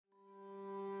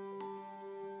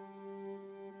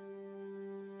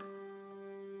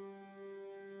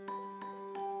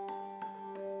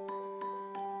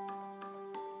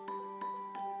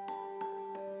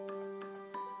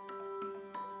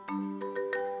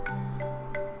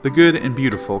The Good and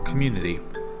Beautiful Community.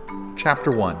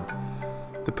 Chapter 1.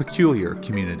 The Peculiar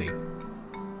Community.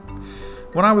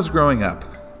 When I was growing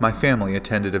up, my family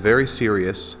attended a very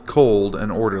serious, cold,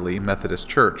 and orderly Methodist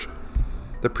church.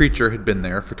 The preacher had been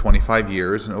there for 25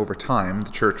 years, and over time, the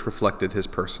church reflected his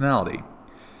personality.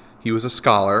 He was a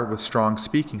scholar with strong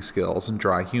speaking skills and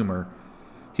dry humor.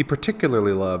 He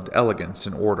particularly loved elegance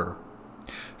and order.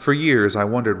 For years, I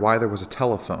wondered why there was a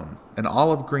telephone, an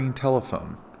olive green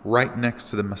telephone, right next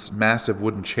to the massive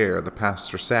wooden chair the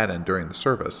pastor sat in during the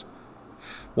service.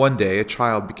 One day, a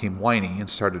child became whiny and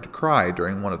started to cry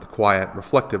during one of the quiet,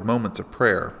 reflective moments of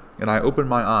prayer, and I opened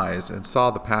my eyes and saw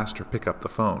the pastor pick up the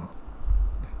phone.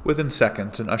 Within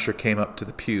seconds, an usher came up to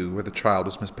the pew where the child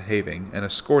was misbehaving and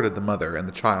escorted the mother and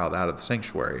the child out of the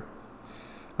sanctuary.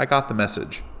 I got the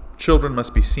message. Children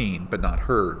must be seen, but not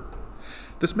heard.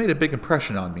 This made a big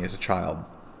impression on me as a child.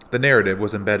 The narrative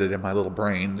was embedded in my little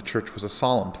brain. The church was a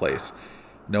solemn place.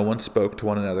 No one spoke to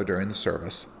one another during the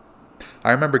service.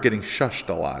 I remember getting shushed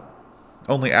a lot.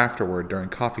 Only afterward, during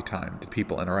coffee time, did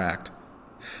people interact.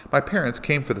 My parents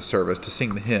came for the service to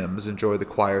sing the hymns, enjoy the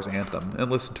choir's anthem,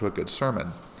 and listen to a good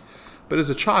sermon. But as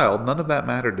a child, none of that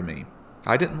mattered to me.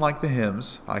 I didn't like the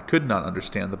hymns. I could not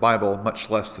understand the Bible, much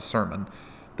less the sermon.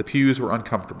 The pews were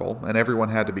uncomfortable, and everyone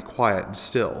had to be quiet and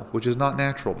still, which is not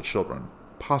natural to children.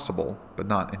 Possible, but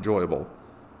not enjoyable.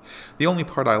 The only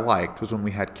part I liked was when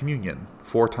we had communion,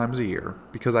 4 times a year,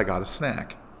 because I got a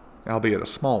snack, albeit a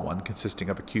small one consisting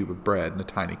of a cube of bread and a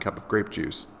tiny cup of grape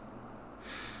juice.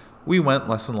 We went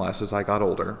less and less as I got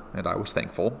older, and I was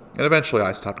thankful, and eventually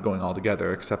I stopped going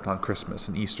altogether except on Christmas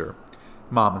and Easter.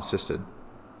 Mom insisted.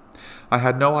 I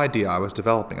had no idea I was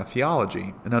developing a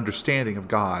theology, an understanding of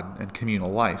God and communal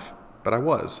life, but I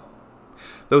was.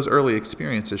 Those early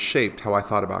experiences shaped how I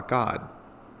thought about God.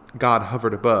 God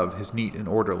hovered above his neat and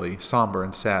orderly, somber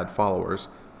and sad followers.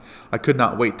 I could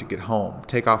not wait to get home,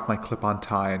 take off my clip-on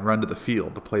tie, and run to the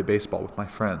field to play baseball with my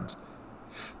friends.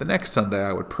 The next Sunday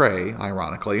I would pray,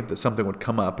 ironically, that something would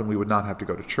come up and we would not have to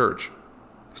go to church.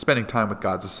 Spending time with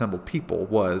God's assembled people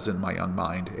was, in my young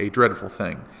mind, a dreadful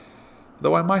thing.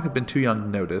 Though I might have been too young to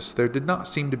notice, there did not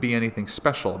seem to be anything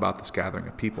special about this gathering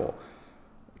of people.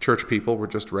 Church people were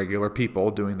just regular people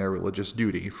doing their religious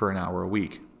duty for an hour a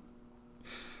week.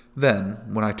 Then,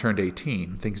 when I turned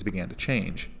 18, things began to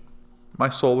change. My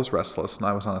soul was restless, and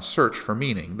I was on a search for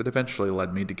meaning that eventually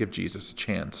led me to give Jesus a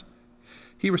chance.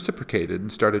 He reciprocated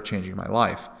and started changing my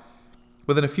life.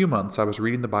 Within a few months, I was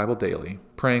reading the Bible daily,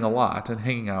 praying a lot, and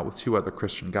hanging out with 2 other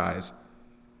Christian guys.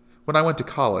 When I went to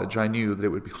college, I knew that it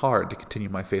would be hard to continue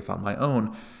my faith on my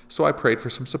own, so I prayed for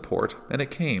some support, and it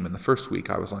came in the first week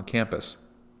I was on campus.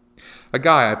 A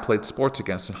guy I played sports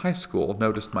against in high school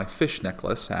noticed my fish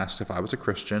necklace, asked if I was a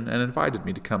Christian, and invited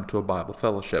me to come to a Bible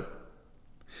fellowship.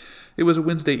 It was a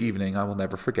Wednesday evening I will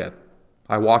never forget.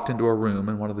 I walked into a room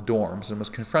in one of the dorms and was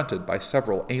confronted by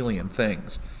several alien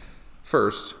things.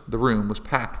 First, the room was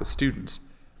packed with students.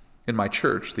 In my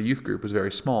church, the youth group was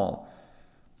very small.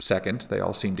 Second, they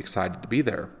all seemed excited to be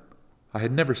there. I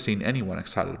had never seen anyone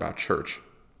excited about church.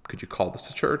 Could you call this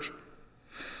a church?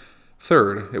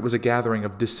 Third, it was a gathering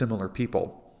of dissimilar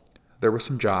people. There were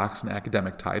some jocks and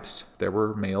academic types. There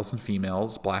were males and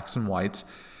females, blacks and whites.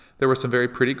 There were some very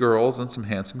pretty girls and some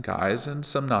handsome guys, and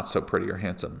some not so pretty or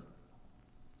handsome.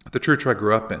 The church I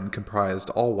grew up in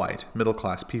comprised all white,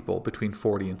 middle-class people between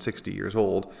 40 and 60 years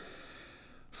old.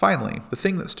 Finally, the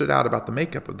thing that stood out about the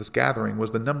makeup of this gathering was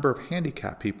the number of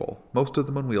handicapped people, most of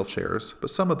them in wheelchairs,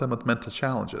 but some of them with mental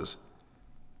challenges.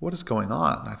 What is going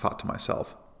on? I thought to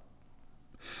myself.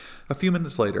 A few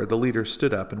minutes later, the leader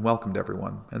stood up and welcomed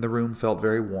everyone, and the room felt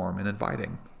very warm and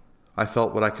inviting. I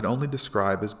felt what I could only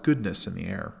describe as goodness in the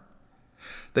air.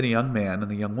 Then a young man and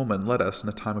a young woman led us in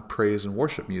a time of praise and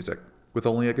worship music, with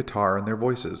only a guitar and their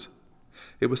voices.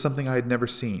 It was something I had never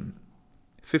seen.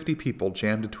 50 people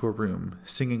jammed into a room,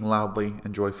 singing loudly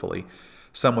and joyfully,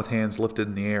 some with hands lifted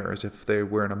in the air as if they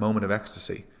were in a moment of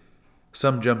ecstasy.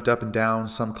 Some jumped up and down,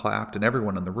 some clapped, and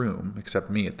everyone in the room, except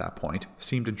me at that point,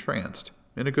 seemed entranced,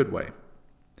 in a good way.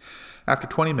 After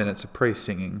 20 minutes of praise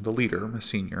singing, the leader, a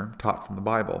senior, taught from the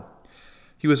Bible.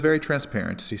 He was very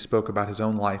transparent as he spoke about his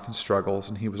own life and struggles,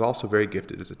 and he was also very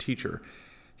gifted as a teacher.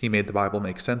 He made the Bible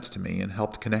make sense to me and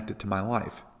helped connect it to my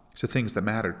life, to things that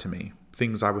mattered to me,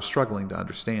 things I was struggling to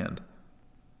understand.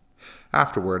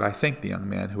 Afterward, I thanked the young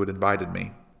man who had invited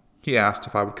me. He asked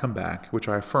if I would come back, which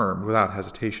I affirmed without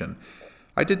hesitation.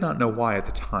 I did not know why at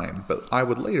the time, but I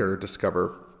would later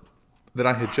discover that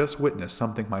I had just witnessed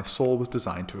something my soul was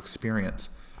designed to experience,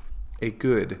 a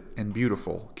good and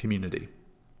beautiful community.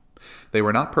 They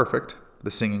were not perfect,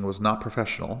 the singing was not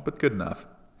professional, but good enough.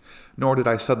 Nor did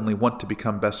I suddenly want to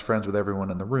become best friends with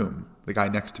everyone in the room. The guy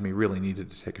next to me really needed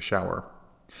to take a shower.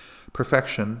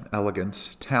 Perfection,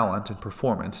 elegance, talent, and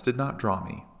performance did not draw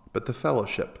me, but the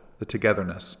fellowship, the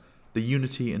togetherness, the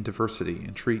unity and diversity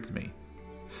intrigued me.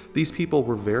 These people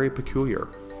were very peculiar,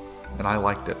 and I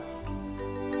liked it.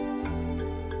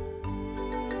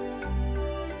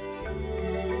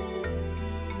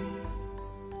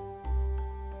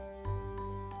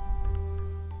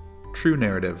 True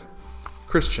narrative.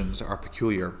 Christians are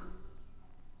peculiar.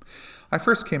 I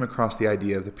first came across the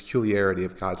idea of the peculiarity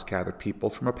of God's gathered people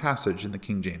from a passage in the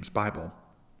King James Bible.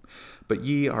 But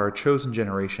ye are a chosen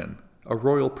generation, a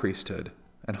royal priesthood,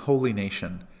 an holy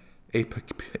nation, a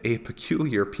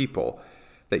peculiar people,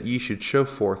 that ye should show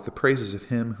forth the praises of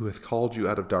him who hath called you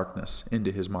out of darkness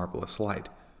into his marvelous light.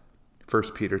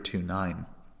 1 Peter 2:9.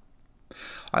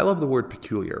 I love the word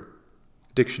peculiar.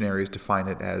 Dictionaries define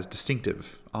it as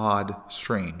distinctive, odd,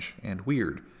 strange, and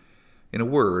weird. In a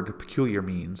word, peculiar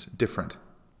means different.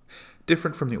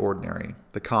 Different from the ordinary,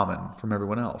 the common, from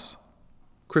everyone else.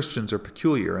 Christians are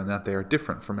peculiar in that they are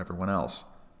different from everyone else.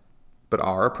 But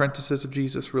are apprentices of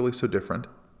Jesus really so different?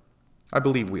 I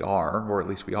believe we are, or at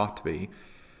least we ought to be.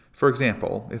 For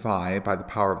example, if I, by the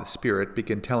power of the Spirit,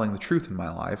 begin telling the truth in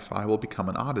my life, I will become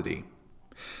an oddity.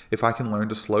 If I can learn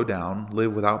to slow down,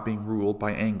 live without being ruled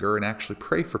by anger, and actually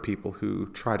pray for people who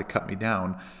try to cut me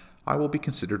down, I will be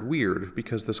considered weird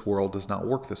because this world does not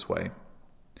work this way.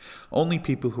 Only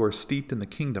people who are steeped in the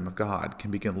kingdom of God can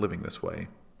begin living this way.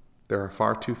 There are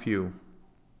far too few.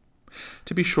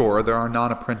 To be sure, there are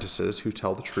non-apprentices who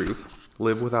tell the truth,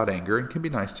 live without anger, and can be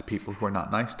nice to people who are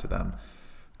not nice to them.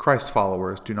 Christ's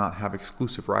followers do not have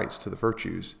exclusive rights to the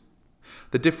virtues.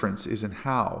 The difference is in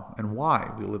how and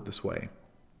why we live this way.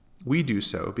 We do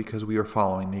so because we are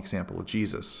following the example of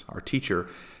Jesus, our teacher,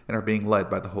 and are being led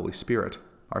by the Holy Spirit,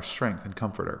 our strength and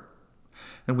comforter.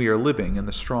 And we are living in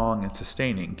the strong and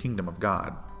sustaining kingdom of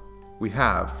God. We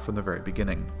have from the very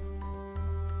beginning.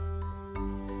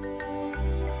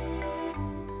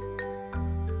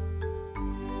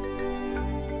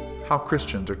 How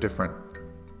Christians are different.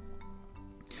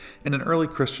 In an early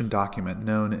Christian document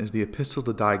known as the Epistle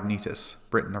to Diognetus,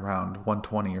 written around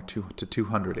 120 or to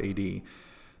 200 AD,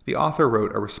 the author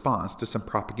wrote a response to some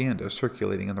propaganda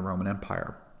circulating in the Roman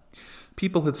Empire.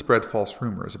 People had spread false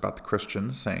rumors about the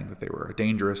Christians, saying that they were a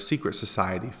dangerous secret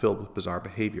society filled with bizarre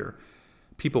behavior.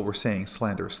 People were saying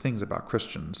slanderous things about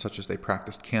Christians, such as they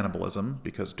practiced cannibalism,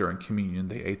 because during communion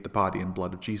they ate the body and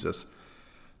blood of Jesus.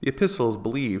 The epistle is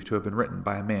believed to have been written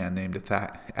by a man named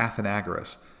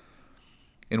Athenagoras.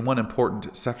 In one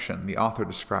important section, the author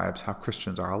describes how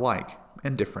Christians are alike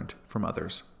and different from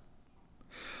others.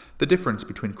 The difference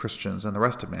between Christians and the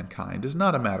rest of mankind is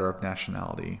not a matter of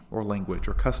nationality or language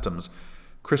or customs.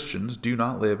 Christians do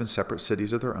not live in separate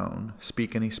cities of their own,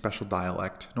 speak any special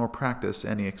dialect, nor practice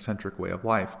any eccentric way of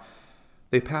life.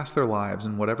 They pass their lives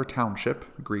in whatever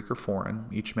township, Greek or foreign,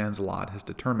 each man's lot has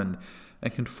determined,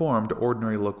 and conform to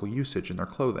ordinary local usage in their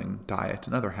clothing, diet,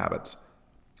 and other habits.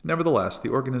 Nevertheless, the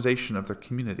organization of their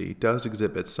community does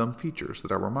exhibit some features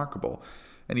that are remarkable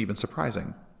and even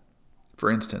surprising.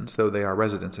 For instance, though they are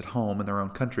residents at home in their own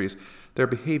countries, their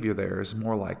behavior there is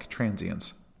more like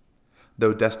transients.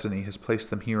 Though destiny has placed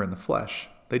them here in the flesh,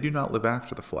 they do not live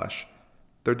after the flesh.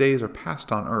 Their days are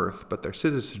passed on earth, but their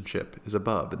citizenship is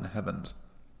above in the heavens.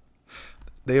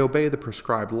 They obey the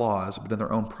prescribed laws, but in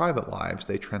their own private lives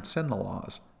they transcend the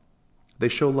laws. They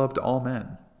show love to all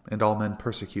men, and all men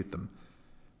persecute them.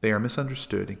 They are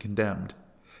misunderstood and condemned,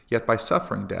 yet by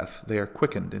suffering death they are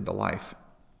quickened into life.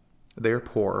 They are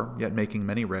poor, yet making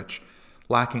many rich,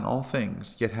 lacking all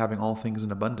things, yet having all things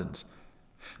in abundance.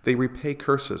 They repay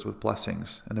curses with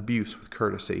blessings, and abuse with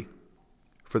courtesy.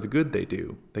 For the good they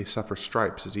do, they suffer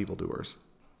stripes as evildoers.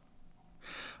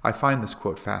 I find this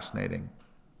quote fascinating.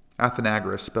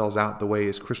 Athenagoras spells out the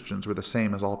ways Christians were the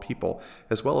same as all people,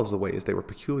 as well as the ways they were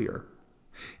peculiar.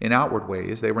 In outward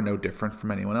ways, they were no different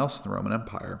from anyone else in the Roman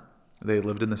Empire. They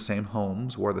lived in the same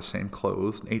homes, wore the same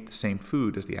clothes, and ate the same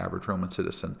food as the average Roman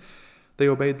citizen. They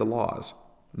obeyed the laws.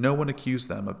 No one accused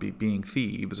them of being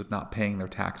thieves, of not paying their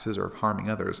taxes, or of harming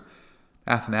others.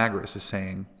 Athenagoras is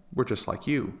saying, we're just like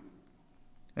you.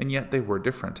 And yet they were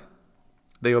different.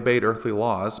 They obeyed earthly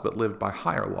laws, but lived by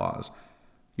higher laws.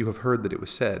 You have heard that it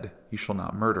was said, you shall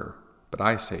not murder, but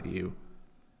I say to you.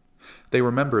 They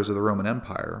were members of the Roman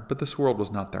Empire, but this world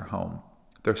was not their home.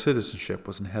 Their citizenship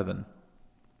was in heaven.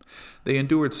 They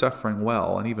endured suffering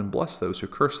well and even blessed those who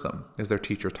cursed them, as their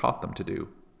teacher taught them to do,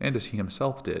 and as he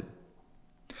himself did.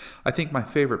 I think my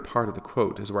favorite part of the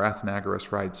quote is where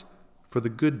Athenagoras writes, for the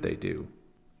good they do.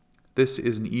 This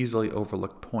is an easily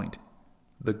overlooked point.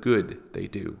 The good they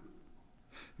do.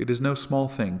 It is no small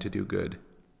thing to do good,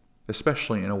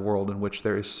 especially in a world in which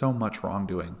there is so much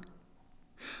wrongdoing.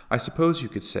 I suppose you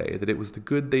could say that it was the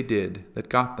good they did that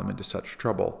got them into such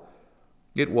trouble.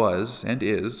 It was, and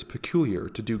is, peculiar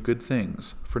to do good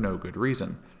things for no good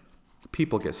reason.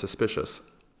 People get suspicious.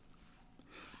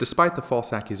 Despite the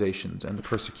false accusations and the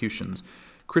persecutions,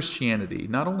 Christianity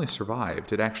not only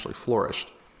survived, it actually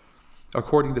flourished.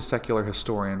 According to secular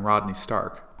historian Rodney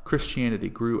Stark, Christianity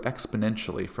grew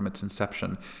exponentially from its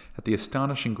inception at the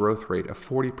astonishing growth rate of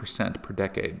 40% per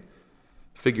decade.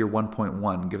 Figure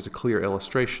 1.1 gives a clear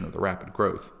illustration of the rapid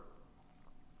growth.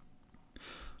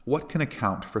 What can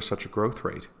account for such a growth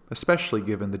rate, especially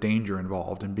given the danger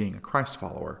involved in being a Christ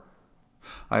follower?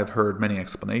 I have heard many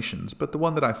explanations, but the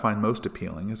one that I find most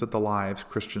appealing is that the lives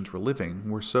Christians were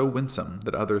living were so winsome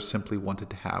that others simply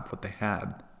wanted to have what they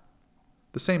had.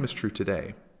 The same is true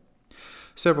today.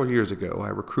 Several years ago, I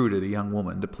recruited a young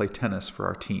woman to play tennis for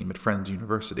our team at Friends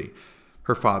University.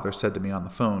 Her father said to me on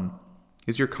the phone,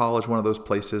 "Is your college one of those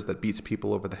places that beats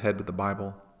people over the head with the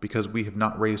Bible? Because we have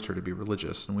not raised her to be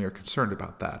religious, and we are concerned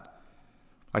about that."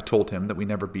 I told him that we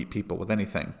never beat people with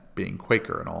anything, being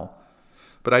Quaker and all.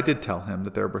 But I did tell him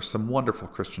that there were some wonderful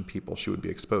Christian people she would be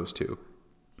exposed to.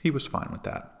 He was fine with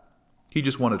that. He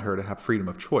just wanted her to have freedom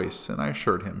of choice, and I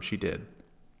assured him she did.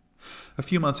 A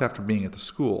few months after being at the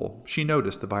school, she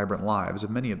noticed the vibrant lives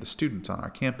of many of the students on our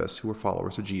campus who were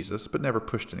followers of Jesus but never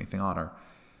pushed anything on her.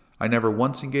 I never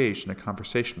once engaged in a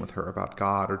conversation with her about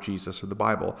God or Jesus or the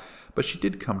Bible, but she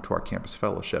did come to our campus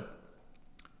fellowship.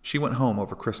 She went home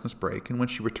over Christmas break, and when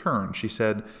she returned, she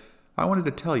said, "I wanted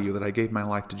to tell you that I gave my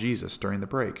life to Jesus during the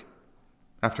break."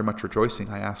 After much rejoicing,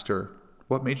 I asked her,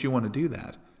 "What made you want to do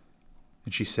that?"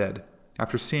 And she said,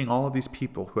 "After seeing all of these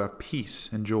people who have peace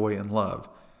and joy and love,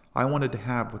 I wanted to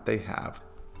have what they have."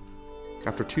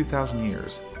 After 2,000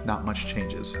 years, not much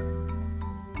changes.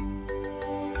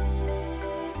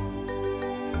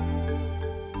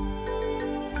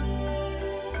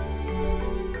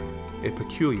 A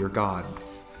peculiar God.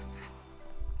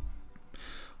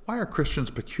 Why are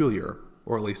Christians peculiar,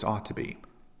 or at least ought to be?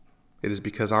 It is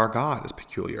because our God is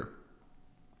peculiar.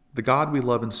 The God we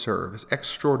love and serve is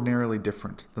extraordinarily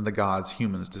different than the gods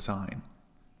humans design.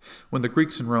 When the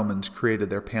Greeks and Romans created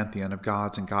their pantheon of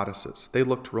gods and goddesses, they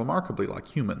looked remarkably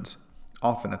like humans,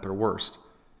 often at their worst.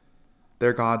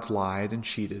 Their gods lied and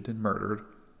cheated and murdered.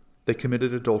 They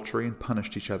committed adultery and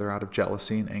punished each other out of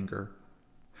jealousy and anger.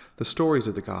 The stories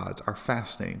of the gods are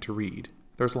fascinating to read.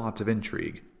 There's lots of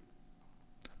intrigue.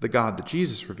 The God that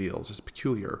Jesus reveals is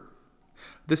peculiar.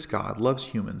 This God loves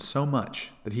humans so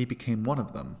much that he became one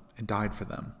of them and died for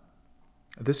them.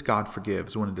 This God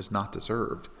forgives when it is not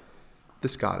deserved.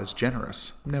 This God is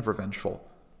generous, never vengeful.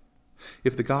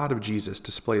 If the God of Jesus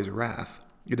displays wrath,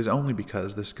 it is only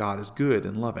because this God is good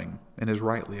and loving and is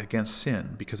rightly against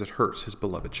sin because it hurts his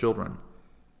beloved children.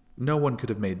 No one could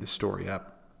have made this story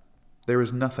up. There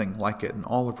is nothing like it in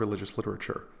all of religious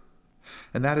literature.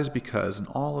 And that is because in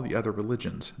all of the other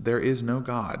religions, there is no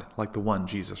God like the one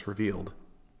Jesus revealed.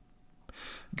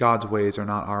 God's ways are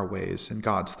not our ways, and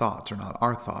God's thoughts are not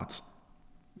our thoughts.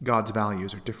 God's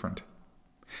values are different.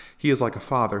 He is like a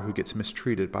father who gets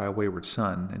mistreated by a wayward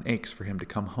son and aches for him to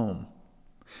come home.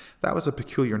 That was a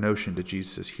peculiar notion to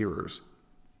Jesus' hearers.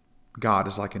 God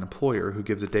is like an employer who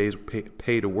gives a day's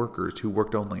pay to workers who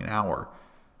worked only an hour.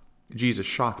 Jesus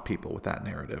shocked people with that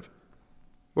narrative.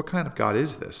 What kind of God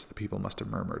is this? The people must have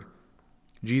murmured.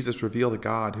 Jesus revealed a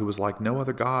God who was like no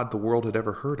other God the world had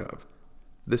ever heard of.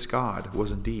 This God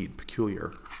was indeed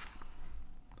peculiar.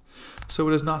 So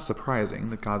it is not surprising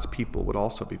that God's people would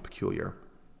also be peculiar.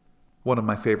 One of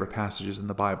my favorite passages in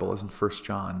the Bible is in 1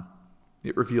 John.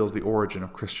 It reveals the origin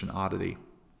of Christian oddity.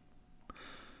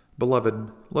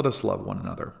 "Beloved, let us love one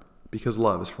another, because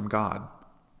love is from God.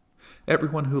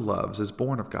 Everyone who loves is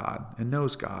born of God and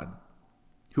knows God.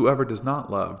 Whoever does not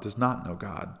love does not know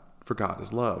God, for God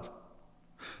is love.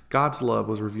 God's love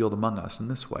was revealed among us in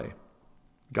this way.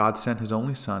 God sent his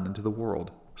only Son into the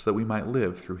world so that we might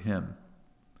live through him.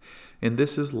 And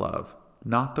this is love,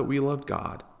 not that we loved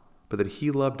God, but that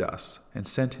he loved us and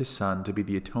sent his Son to be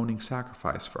the atoning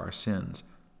sacrifice for our sins.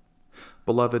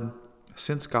 Beloved,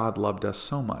 since God loved us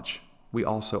so much, we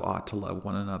also ought to love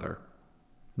one another.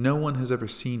 No one has ever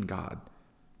seen God.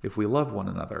 If we love one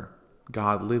another,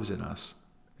 God lives in us,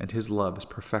 and his love is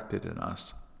perfected in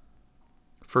us."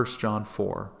 1 John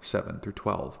 4,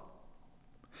 7-12.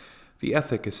 The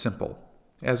ethic is simple.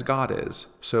 As God is,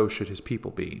 so should his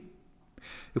people be.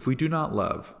 If we do not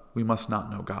love, we must not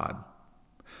know God.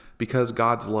 Because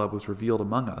God's love was revealed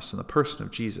among us in the person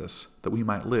of Jesus, that we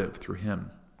might live through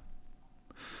him.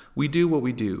 We do what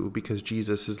we do because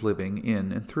Jesus is living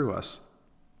in and through us.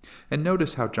 And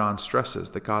notice how John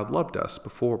stresses that God loved us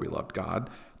before we loved God,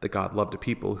 that God loved a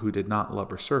people who did not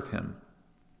love or serve him.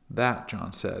 That,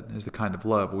 John said, is the kind of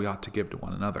love we ought to give to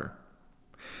one another.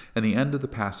 And the end of the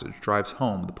passage drives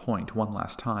home the point one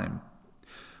last time.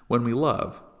 When we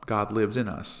love, God lives in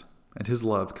us, and his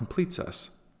love completes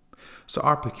us. So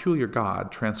our peculiar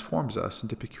God transforms us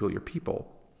into peculiar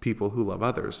people, people who love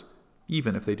others,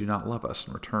 even if they do not love us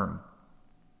in return.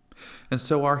 And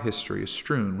so our history is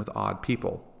strewn with odd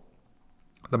people.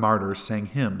 The martyrs sang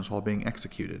hymns while being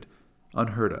executed,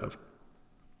 unheard of.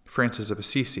 Francis of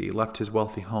Assisi left his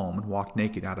wealthy home and walked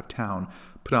naked out of town,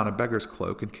 put on a beggar's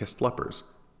cloak, and kissed lepers.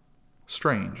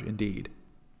 Strange, indeed.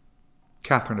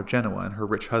 Catherine of Genoa and her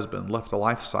rich husband left a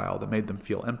lifestyle that made them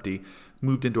feel empty,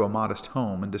 moved into a modest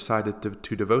home, and decided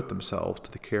to devote themselves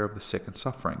to the care of the sick and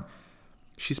suffering.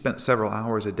 She spent several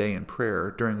hours a day in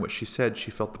prayer, during which she said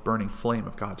she felt the burning flame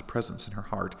of God's presence in her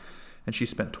heart, and she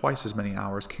spent twice as many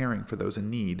hours caring for those in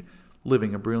need,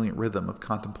 living a brilliant rhythm of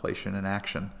contemplation and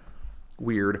action.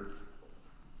 Weird.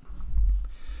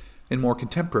 In more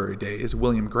contemporary days,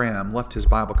 William Graham left his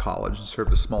Bible college and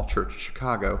served a small church in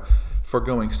Chicago,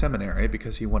 foregoing seminary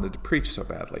because he wanted to preach so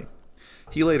badly.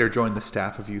 He later joined the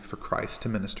staff of Youth for Christ to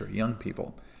minister to young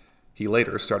people. He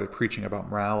later started preaching about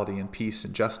morality and peace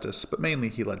and justice, but mainly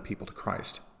he led people to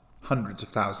Christ. Hundreds of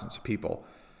thousands of people.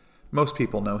 Most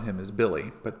people know him as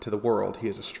Billy, but to the world he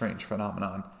is a strange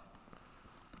phenomenon.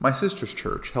 My sister's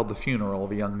church held the funeral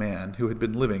of a young man who had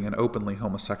been living an openly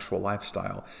homosexual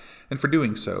lifestyle, and for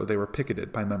doing so they were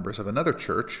picketed by members of another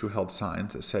church who held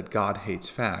signs that said God hates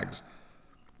fags.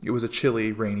 It was a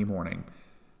chilly, rainy morning.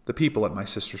 The people at my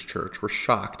sister's church were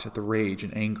shocked at the rage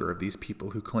and anger of these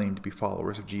people who claimed to be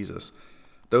followers of Jesus.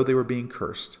 Though they were being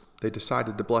cursed, they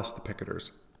decided to bless the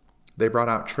picketers. They brought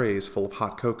out trays full of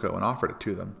hot cocoa and offered it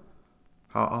to them.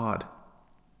 How odd.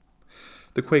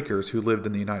 The Quakers who lived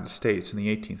in the United States in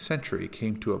the 18th century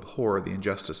came to abhor the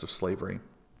injustice of slavery.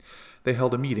 They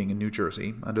held a meeting in New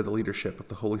Jersey under the leadership of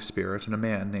the Holy Spirit and a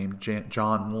man named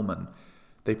John Woolman.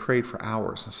 They prayed for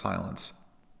hours in silence.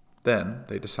 Then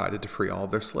they decided to free all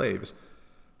of their slaves.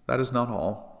 That is not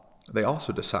all. They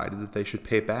also decided that they should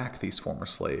pay back these former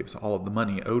slaves all of the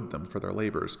money owed them for their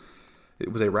labors.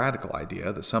 It was a radical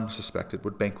idea that some suspected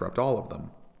would bankrupt all of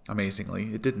them.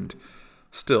 Amazingly, it didn't.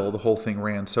 Still, the whole thing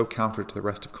ran so counter to the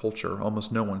rest of culture,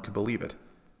 almost no one could believe it.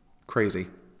 Crazy.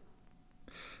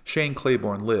 Shane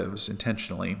Claiborne lives,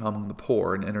 intentionally, among the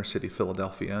poor in inner-city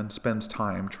Philadelphia and spends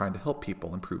time trying to help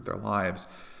people improve their lives.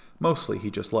 Mostly,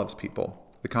 he just loves people,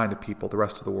 the kind of people the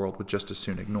rest of the world would just as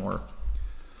soon ignore.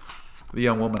 The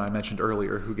young woman I mentioned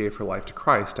earlier who gave her life to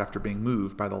Christ after being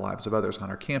moved by the lives of others on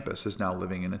our campus is now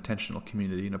living in an intentional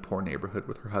community in a poor neighborhood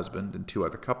with her husband and 2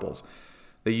 other couples.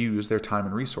 They use their time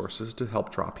and resources to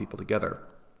help draw people together.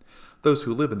 Those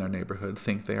who live in their neighborhood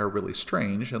think they are really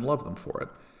strange and love them for it.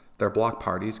 Their block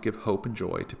parties give hope and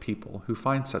joy to people who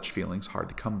find such feelings hard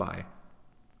to come by.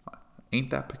 Ain't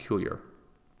that peculiar?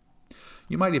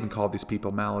 You might even call these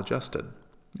people maladjusted,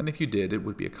 and if you did, it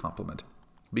would be a compliment,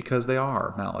 because they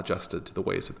are maladjusted to the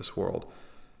ways of this world.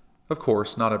 Of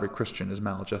course, not every Christian is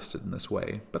maladjusted in this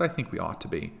way, but I think we ought to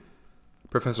be.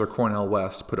 Professor Cornel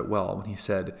West put it well when he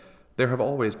said, "There have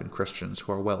always been Christians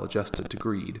who are well-adjusted to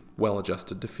greed,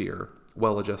 well-adjusted to fear,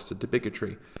 well-adjusted to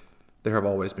bigotry. There have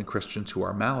always been Christians who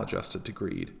are maladjusted to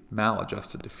greed,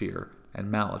 maladjusted to fear,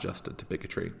 and maladjusted to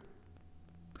bigotry."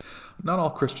 Not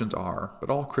all Christians are, but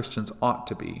all Christians ought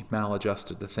to be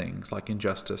maladjusted to things like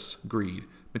injustice, greed,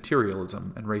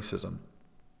 materialism, and racism.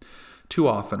 Too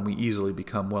often we easily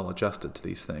become well-adjusted to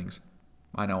these things.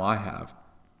 I know I have.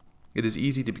 It is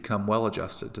easy to become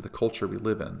well-adjusted to the culture we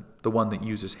live in, the one that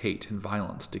uses hate and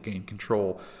violence to gain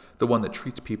control, the one that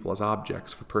treats people as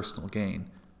objects for personal gain,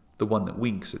 the one that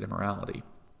winks at immorality.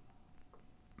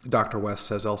 Dr. West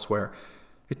says elsewhere,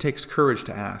 "It takes courage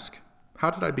to ask, how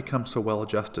did I become so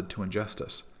well-adjusted to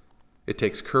injustice? It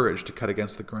takes courage to cut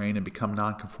against the grain and become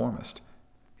nonconformist.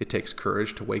 It takes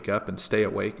courage to wake up and stay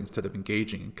awake instead of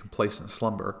engaging in complacent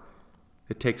slumber.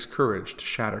 It takes courage to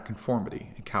shatter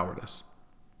conformity and cowardice."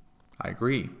 I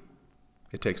agree.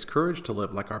 It takes courage to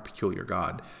live like our peculiar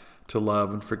God, to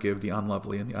love and forgive the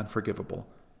unlovely and the unforgivable.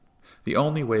 The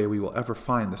only way we will ever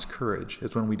find this courage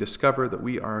is when we discover that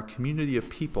we are a community of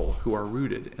people who are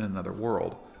rooted in another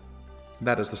world.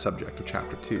 That is the subject of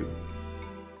Chapter 2.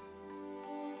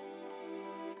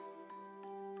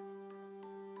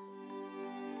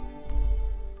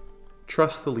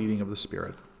 Trust the leading of the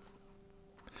Spirit.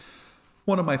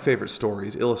 One of my favorite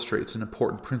stories illustrates an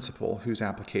important principle whose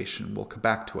application will come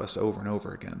back to us over and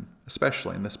over again,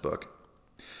 especially in this book.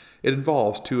 It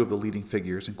involves 2 of the leading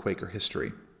figures in Quaker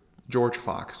history, George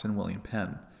Fox and William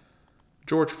Penn.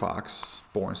 George Fox,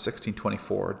 born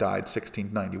 1624, died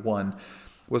 1691,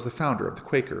 was the founder of the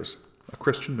Quakers, a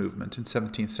Christian movement in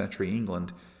 17th century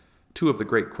England. Two of the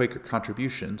great Quaker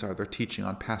contributions are their teaching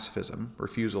on pacifism,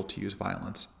 refusal to use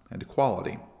violence, and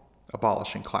equality,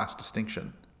 abolishing class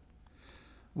distinction.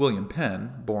 William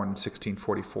Penn, born in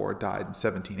 1644, died in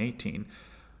 1718,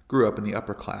 grew up in the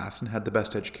upper class and had the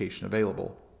best education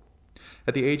available.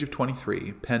 At the age of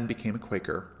 23, Penn became a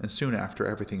Quaker, and soon after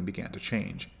everything began to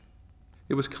change.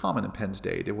 It was common in Penn's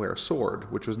day to wear a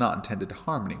sword, which was not intended to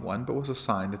harm anyone, but was a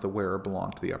sign that the wearer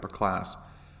belonged to the upper class.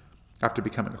 After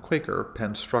becoming a Quaker,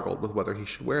 Penn struggled with whether he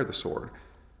should wear the sword.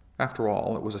 After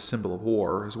all, it was a symbol of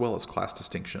war as well as class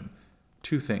distinction,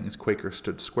 two things Quakers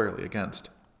stood squarely against.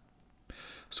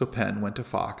 So Penn went to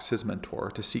Fox, his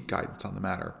mentor, to seek guidance on the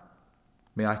matter.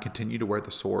 "May I continue to wear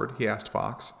the sword?" he asked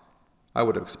Fox. I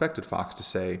would have expected Fox to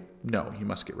say, "No, you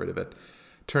must get rid of it.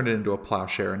 Turn it into a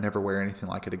plowshare and never wear anything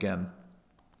like it again."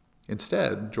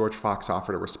 Instead, George Fox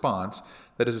offered a response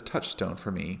that is a touchstone for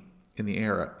me in the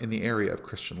area of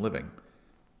Christian living.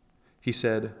 He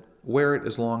said, "Wear it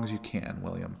as long as you can,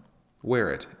 William. Wear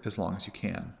it as long as you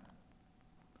can."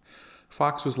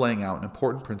 Fox was laying out an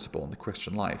important principle in the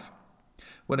Christian life.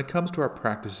 When it comes to our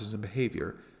practices and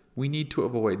behavior, we need to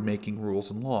avoid making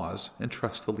rules and laws and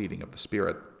trust the leading of the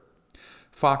Spirit.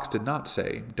 Fox did not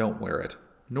say, "Don't wear it,"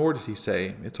 nor did he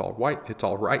say, it's all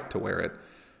right to wear it.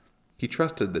 He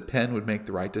trusted that Penn would make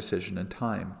the right decision in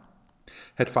time.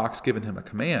 Had Fox given him a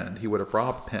command, he would have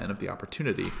robbed Penn of the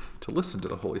opportunity to listen to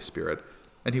the Holy Spirit,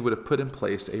 and he would have put in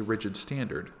place a rigid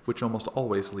standard, which almost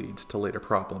always leads to later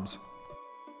problems.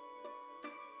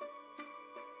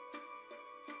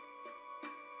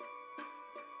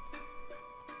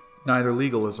 Neither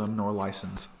legalism nor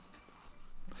license.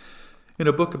 In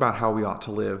a book about how we ought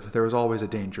to live, there is always a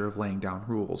danger of laying down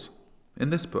rules. In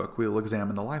this book, we will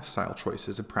examine the lifestyle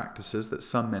choices and practices that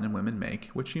some men and women make,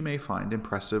 which you may find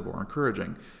impressive or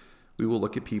encouraging. We will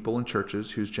look at people in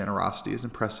churches whose generosity is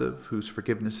impressive, whose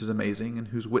forgiveness is amazing, and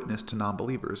whose witness to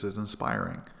non-believers is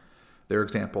inspiring. Their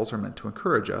examples are meant to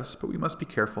encourage us, but we must be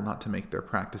careful not to make their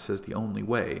practices the only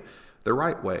way, the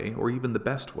right way, or even the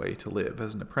best way to live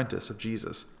as an apprentice of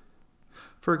Jesus.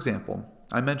 For example,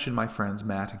 I mentioned my friends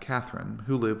Matt and Catherine,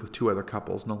 who live with two other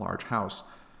couples in a large house.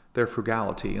 Their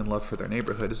frugality and love for their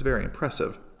neighborhood is very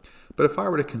impressive. But if I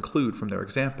were to conclude from their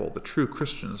example that true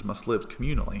Christians must live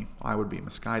communally, I would be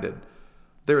misguided.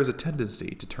 There is a tendency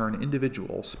to turn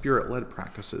individual, spirit-led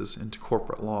practices into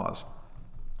corporate laws.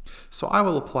 So I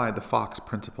will apply the Fox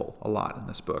principle a lot in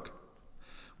this book.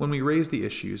 When we raise the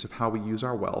issues of how we use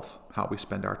our wealth, how we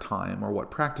spend our time, or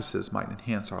what practices might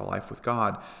enhance our life with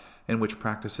God, and which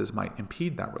practices might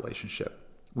impede that relationship,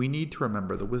 we need to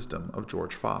remember the wisdom of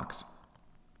George Fox.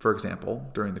 For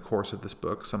example, during the course of this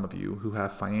book, some of you who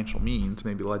have financial means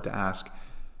may be led to ask,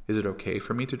 "Is it okay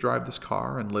for me to drive this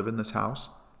car and live in this house?"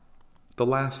 The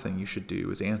last thing you should do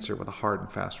is answer with a hard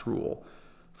and fast rule.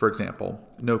 For example,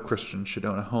 no Christian should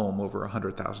own a home over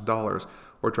 $100,000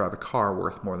 or drive a car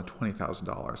worth more than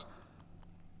 $20,000.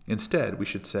 Instead, we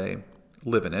should say,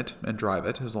 live in it and drive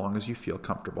it as long as you feel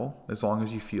comfortable, as long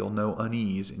as you feel no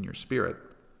unease in your spirit.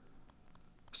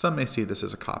 Some may see this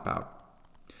as a cop-out.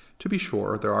 To be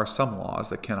sure, there are some laws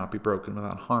that cannot be broken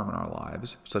without harm in our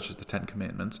lives, such as the 10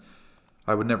 Commandments.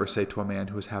 I would never say to a man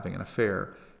who is having an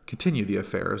affair, "Continue the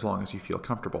affair as long as you feel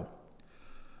comfortable."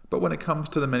 But when it comes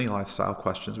to the many lifestyle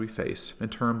questions we face, in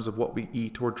terms of what we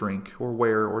eat or drink or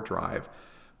wear or drive,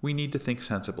 we need to think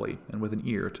sensibly and with an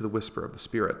ear to the whisper of the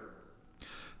Spirit.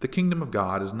 The kingdom of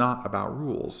God is not about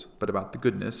rules, but about the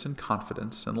goodness and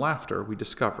confidence and laughter we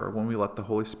discover when we let the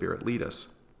Holy Spirit lead us.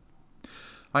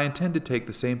 I intend to take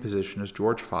the same position as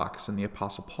George Fox and the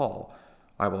Apostle Paul.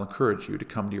 I will encourage you to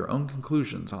come to your own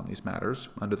conclusions on these matters,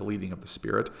 under the leading of the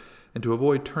Spirit, and to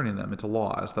avoid turning them into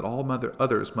laws that all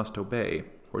others must obey,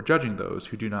 or judging those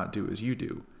who do not do as you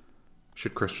do.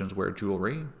 Should Christians wear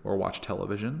jewelry, or watch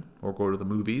television, or go to the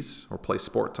movies, or play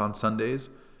sports on Sundays?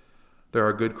 There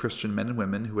are good Christian men and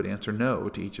women who would answer no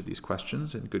to each of these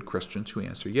questions, and good Christians who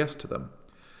answer yes to them.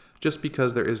 Just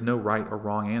because there is no right or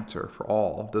wrong answer for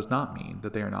all does not mean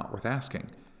that they are not worth asking.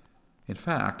 In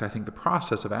fact, I think the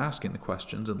process of asking the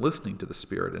questions and listening to the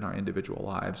Spirit in our individual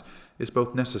lives is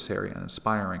both necessary and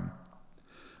inspiring.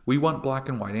 We want black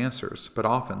and white answers, but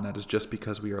often that is just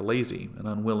because we are lazy and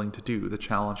unwilling to do the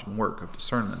challenging work of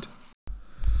discernment.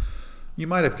 You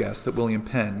might have guessed that William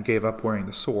Penn gave up wearing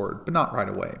the sword, but not right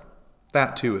away.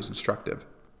 That, too, is instructive.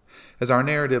 As our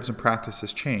narratives and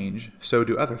practices change, so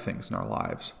do other things in our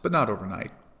lives, but not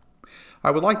overnight.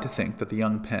 I would like to think that the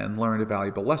young Penn learned a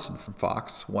valuable lesson from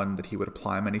Fox, one that he would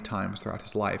apply many times throughout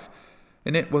his life,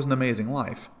 and it was an amazing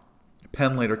life.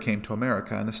 Penn later came to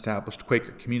America and established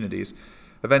Quaker communities,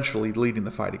 eventually leading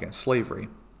the fight against slavery.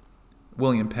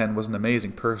 William Penn was an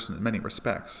amazing person in many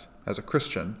respects, as a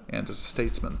Christian and as a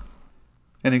statesman.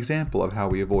 An example of how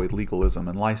we avoid legalism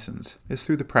and license is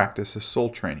through the practice of soul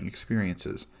training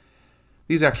experiences.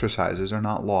 These exercises are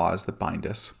not laws that bind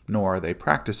us, nor are they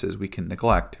practices we can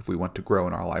neglect if we want to grow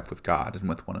in our life with God and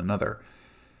with one another.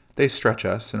 They stretch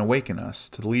us and awaken us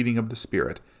to the leading of the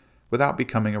Spirit without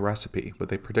becoming a recipe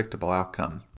with a predictable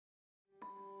outcome.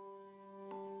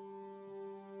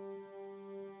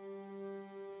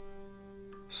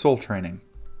 Soul Training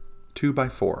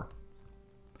 2x4.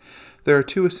 There are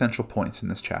two essential points in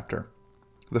this chapter.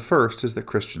 The first is that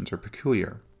Christians are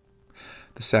peculiar.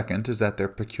 The second is that their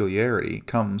peculiarity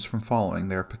comes from following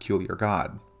their peculiar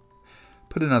God.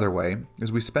 Put another way,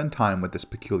 as we spend time with this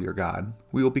peculiar God,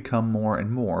 we will become more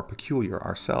and more peculiar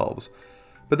ourselves,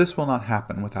 but this will not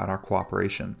happen without our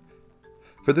cooperation.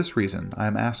 For this reason, I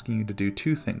am asking you to do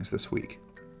two things this week.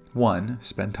 1.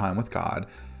 Spend time with God,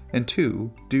 and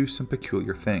 2. Do some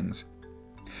peculiar things.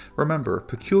 Remember,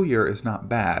 peculiar is not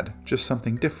bad, just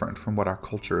something different from what our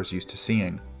culture is used to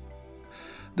seeing.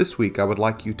 This week I would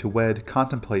like you to wed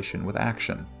contemplation with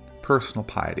action, personal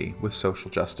piety with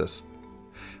social justice.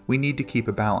 We need to keep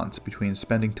a balance between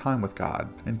spending time with God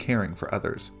and caring for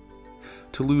others.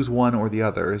 To lose one or the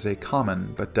other is a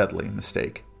common but deadly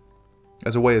mistake.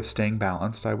 As a way of staying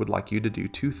balanced, I would like you to do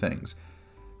two things.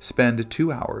 Spend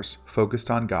 2 hours focused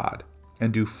on God,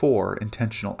 and do 4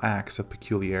 intentional acts of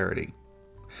peculiarity.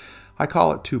 I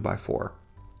call it 2x4,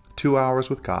 2 hours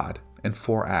with God and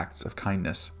 4 acts of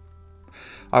kindness.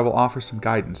 I will offer some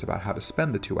guidance about how to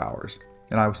spend the 2 hours,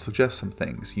 and I will suggest some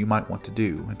things you might want to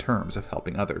do in terms of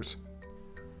helping others.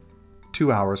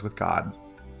 2 hours with God.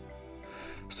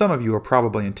 Some of you are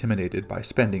probably intimidated by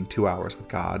spending 2 hours with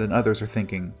God, and others are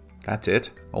thinking, that's it,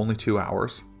 only 2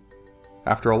 hours?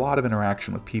 After a lot of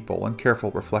interaction with people and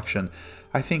careful reflection,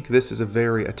 I think this is a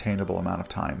very attainable amount of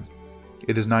time.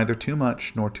 It is neither too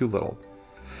much nor too little.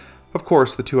 Of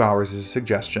course, the 2 hours is a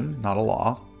suggestion, not a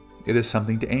law. It is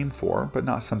something to aim for, but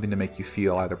not something to make you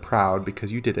feel either proud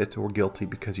because you did it or guilty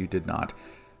because you did not.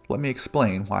 Let me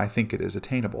explain why I think it is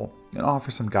attainable, and offer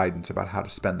some guidance about how to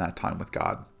spend that time with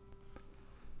God.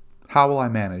 How will I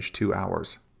manage 2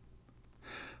 hours?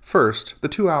 First, the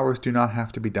 2 hours do not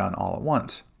have to be done all at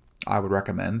once. I would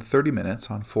recommend 30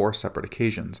 minutes on 4 separate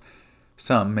occasions.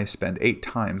 Some may spend 8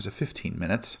 times of 15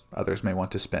 minutes. Others may want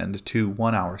to spend 2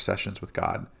 one-hour sessions with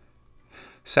God.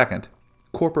 Second,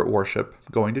 corporate worship,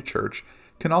 going to church,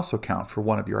 can also count for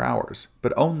one of your hours,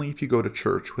 but only if you go to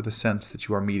church with a sense that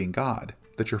you are meeting God,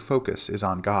 that your focus is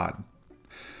on God.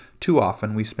 Too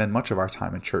often we spend much of our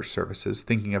time in church services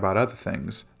thinking about other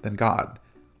things than God.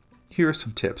 Here are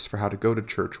some tips for how to go to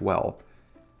church well.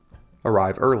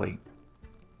 Arrive early.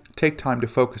 Take time to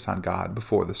focus on God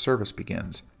before the service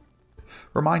begins.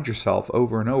 Remind yourself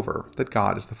over and over that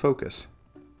God is the focus.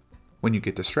 When you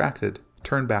get distracted,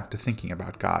 turn back to thinking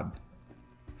about God.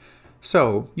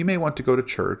 So, you may want to go to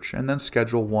church and then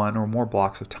schedule 1 or more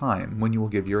blocks of time when you will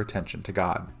give your attention to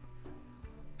God.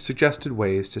 Suggested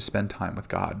ways to spend time with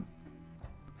God.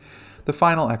 The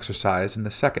final exercise in the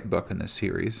second book in this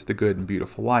series, The Good and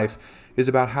Beautiful Life, is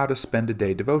about how to spend a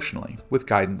day devotionally, with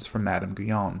guidance from Madame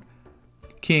Guyon.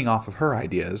 Keying off of her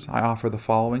ideas, I offer the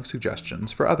following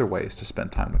suggestions for other ways to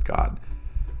spend time with God.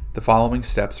 The following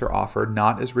steps are offered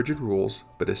not as rigid rules,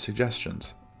 but as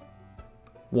suggestions.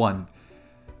 1.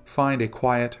 Find a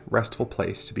quiet, restful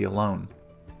place to be alone.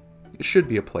 It should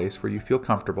be a place where you feel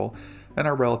comfortable and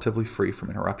are relatively free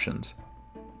from interruptions.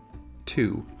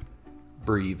 2.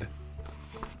 Breathe.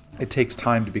 It takes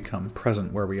time to become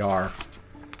present where we are.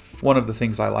 One of the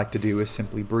things I like to do is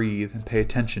simply breathe and pay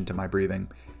attention to my breathing.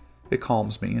 It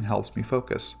calms me and helps me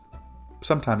focus.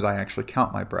 Sometimes I actually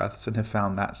count my breaths and have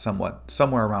found that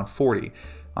somewhere around 40,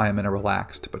 I am in a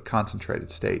relaxed but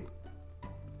concentrated state.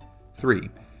 3.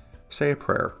 Say a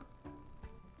prayer.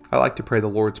 I like to pray the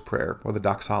Lord's Prayer or the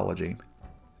doxology.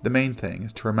 The main thing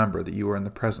is to remember that you are in the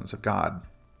presence of God.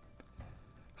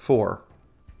 4.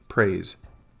 Praise.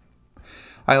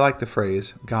 I like the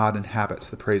phrase, God inhabits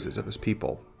the praises of his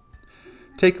people.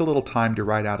 Take a little time to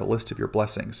write out a list of your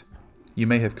blessings. You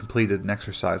may have completed an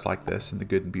exercise like this in The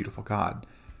Good and Beautiful God.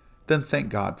 Then thank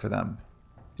God for them.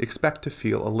 Expect to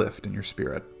feel a lift in your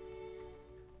spirit.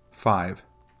 5.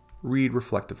 Read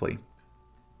reflectively.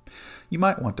 You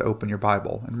might want to open your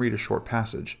Bible and read a short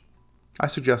passage. I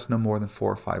suggest no more than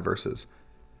 4 or 5 verses.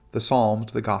 The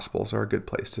Psalms or the Gospels are a good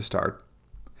place to start.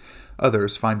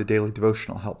 Others find a daily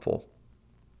devotional helpful.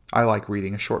 I like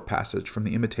reading a short passage from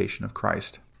the Imitation of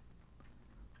Christ.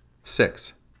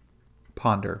 6.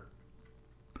 Ponder.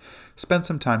 Spend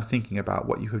some time thinking about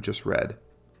what you have just read.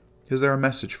 Is there a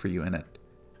message for you in it?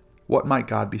 What might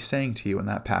God be saying to you in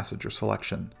that passage or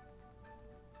selection?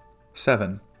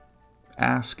 7.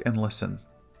 Ask and listen.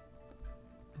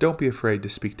 Don't be afraid to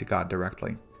speak to God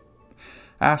directly.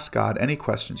 Ask God any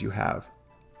questions you have,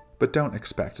 but don't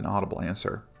expect an audible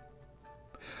answer.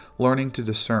 Learning to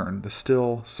discern the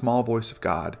still, small voice of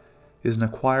God is an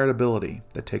acquired ability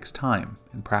that takes time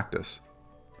and practice.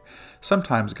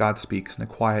 Sometimes God speaks in a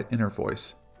quiet inner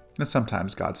voice, and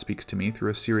sometimes God speaks to me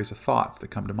through a series of thoughts that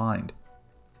come to mind.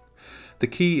 The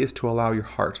key is to allow your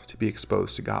heart to be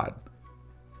exposed to God.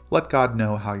 Let God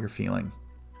know how you're feeling.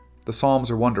 The Psalms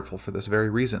are wonderful for this very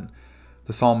reason.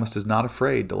 The psalmist is not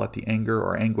afraid to let the anger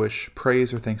or anguish,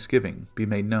 praise or thanksgiving be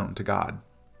made known to God.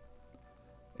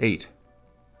 8.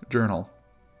 Journal.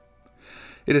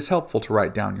 It is helpful to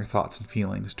write down your thoughts and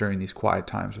feelings during these quiet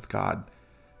times with God.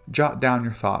 Jot down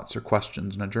your thoughts or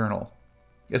questions in a journal.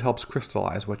 It helps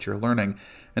crystallize what you're learning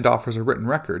and offers a written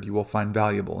record you will find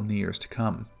valuable in the years to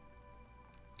come.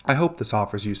 I hope this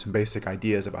offers you some basic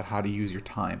ideas about how to use your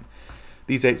time.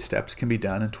 These 8 steps can be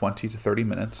done in 20 to 30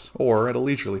 minutes, or at a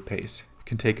leisurely pace. It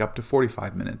can take up to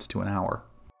 45 minutes to an hour.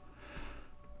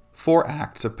 4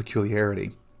 acts of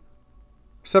peculiarity.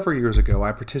 Several years ago,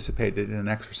 I participated in an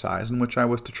exercise in which I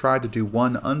was to try to do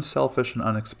one unselfish and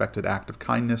unexpected act of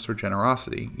kindness or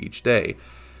generosity each day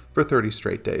for 30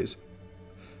 straight days.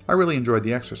 I really enjoyed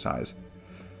the exercise.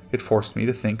 It forced me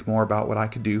to think more about what I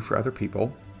could do for other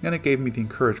people, and it gave me the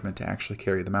encouragement to actually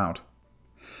carry them out.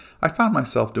 I found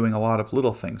myself doing a lot of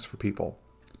little things for people,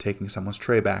 taking someone's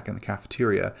tray back in the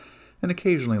cafeteria, and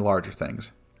occasionally larger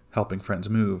things, helping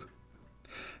friends move.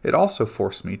 It also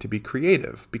forced me to be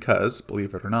creative because,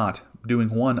 believe it or not, doing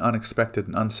one unexpected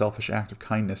and unselfish act of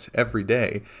kindness every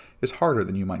day is harder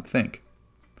than you might think.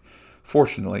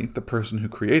 Fortunately, the person who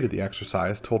created the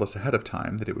exercise told us ahead of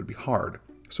time that it would be hard,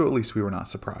 so at least we were not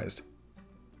surprised.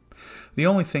 The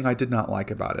only thing I did not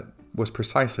like about it was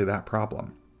precisely that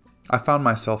problem. I found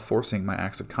myself forcing my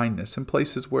acts of kindness in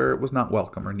places where it was not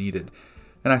welcome or needed,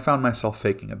 and I found myself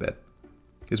faking a bit.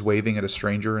 Is waving at a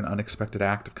stranger an unexpected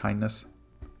act of kindness?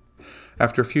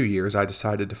 After a few years, I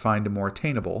decided to find a more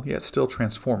attainable, yet still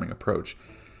transforming approach.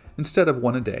 Instead of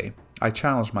one a day, I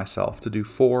challenged myself to do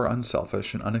 4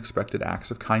 unselfish and unexpected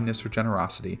acts of kindness or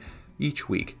generosity each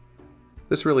week.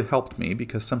 This really helped me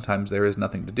because sometimes there is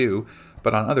nothing to do,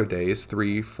 but on other days,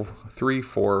 3 or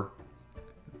 4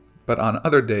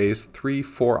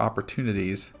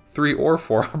 opportunities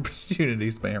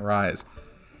may arise.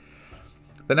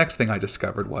 The next thing I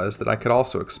discovered was that I could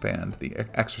also expand the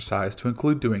exercise to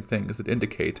include doing things that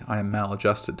indicate I am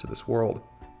maladjusted to this world.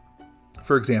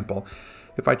 For example,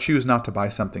 if I choose not to buy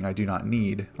something I do not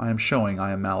need, I am showing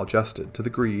I am maladjusted to the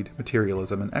greed,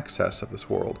 materialism, and excess of this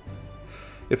world.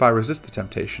 If I resist the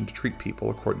temptation to treat people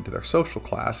according to their social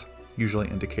class, usually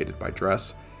indicated by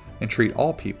dress, and treat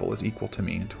all people as equal to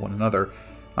me and to one another,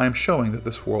 I am showing that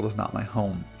this world is not my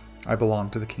home. I belong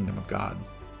to the kingdom of God.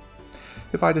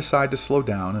 If I decide to slow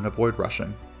down and avoid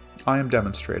rushing, I am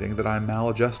demonstrating that I am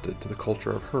maladjusted to the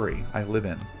culture of hurry I live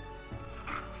in.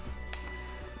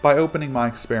 By opening my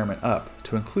experiment up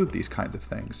to include these kinds of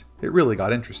things, it really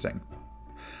got interesting.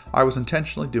 I was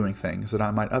intentionally doing things that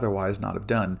I might otherwise not have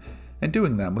done, and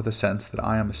doing them with a sense that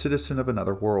I am a citizen of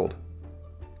another world.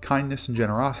 Kindness and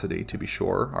generosity, to be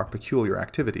sure, are peculiar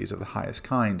activities of the highest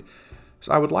kind,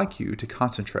 so I would like you to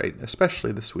concentrate,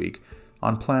 especially this week,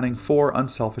 on planning 4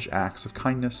 unselfish acts of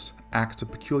kindness, acts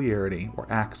of peculiarity, or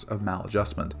acts of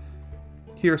maladjustment.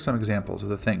 Here are some examples of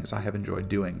the things I have enjoyed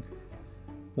doing.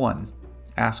 1.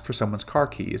 Ask for someone's car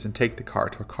keys and take the car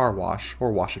to a car wash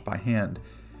or wash it by hand.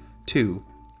 2.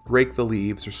 Rake the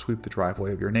leaves or sweep the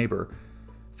driveway of your neighbor.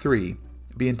 3.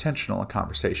 Be intentional in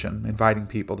conversation, inviting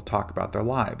people to talk about their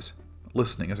lives.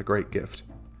 Listening is a great gift.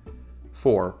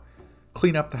 4.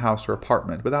 Clean up the house or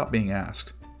apartment without being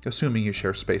asked, assuming you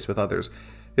share space with others.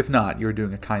 If not, you are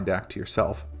doing a kind act to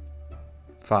yourself.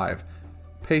 5.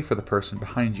 Pay for the person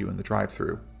behind you in the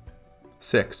drive-thru.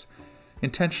 6.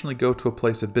 Intentionally go to a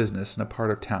place of business in a part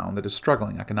of town that is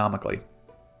struggling economically.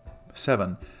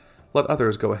 7. Let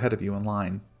others go ahead of you in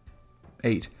line.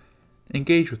 8.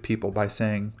 Engage with people by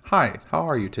saying, "Hi, how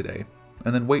are you today?"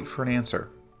 and then wait for an answer.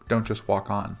 Don't just walk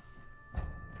on.